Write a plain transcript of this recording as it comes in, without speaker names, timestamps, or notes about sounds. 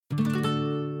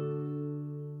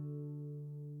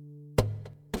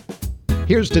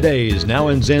Here's today's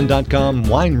NowAndZin.com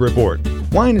wine report.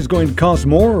 Wine is going to cost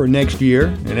more next year,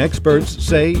 and experts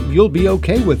say you'll be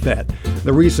okay with that.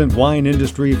 The recent Wine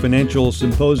Industry Financial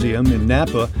Symposium in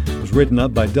Napa was written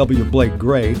up by W. Blake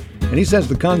Gray, and he says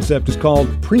the concept is called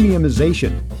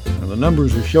Premiumization. Now, the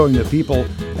numbers are showing that people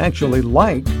actually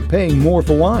like paying more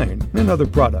for wine and other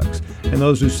products, and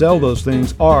those who sell those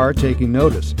things are taking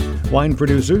notice. Wine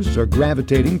producers are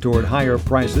gravitating toward higher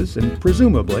prices and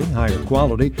presumably higher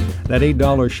quality. That $8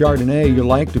 Chardonnay you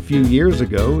liked a few years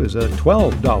ago is a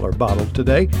 $12 bottle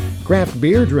today. Craft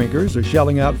beer drinkers are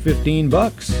shelling out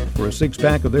 $15 for a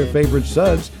six-pack of their favorite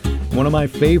suds. One of my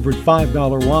favorite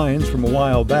 $5 wines from a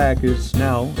while back is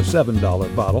now a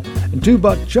 $7 bottle. And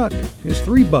 $2 Chuck is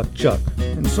 $3 Chuck,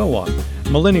 and so on.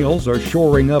 Millennials are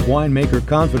shoring up winemaker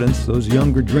confidence. Those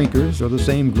younger drinkers are the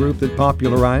same group that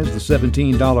popularized the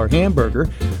 $17 hamburger.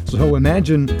 So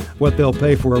imagine what they'll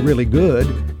pay for a really good,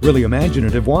 really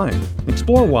imaginative wine.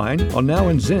 Explore wine on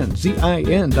NowAndZin,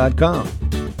 ZIN.com.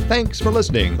 Thanks for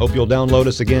listening. Hope you'll download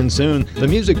us again soon. The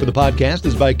music for the podcast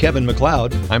is by Kevin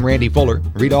MacLeod. I'm Randy Fuller.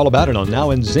 Read all about it on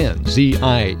NowAndZin,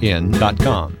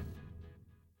 ZIN.com.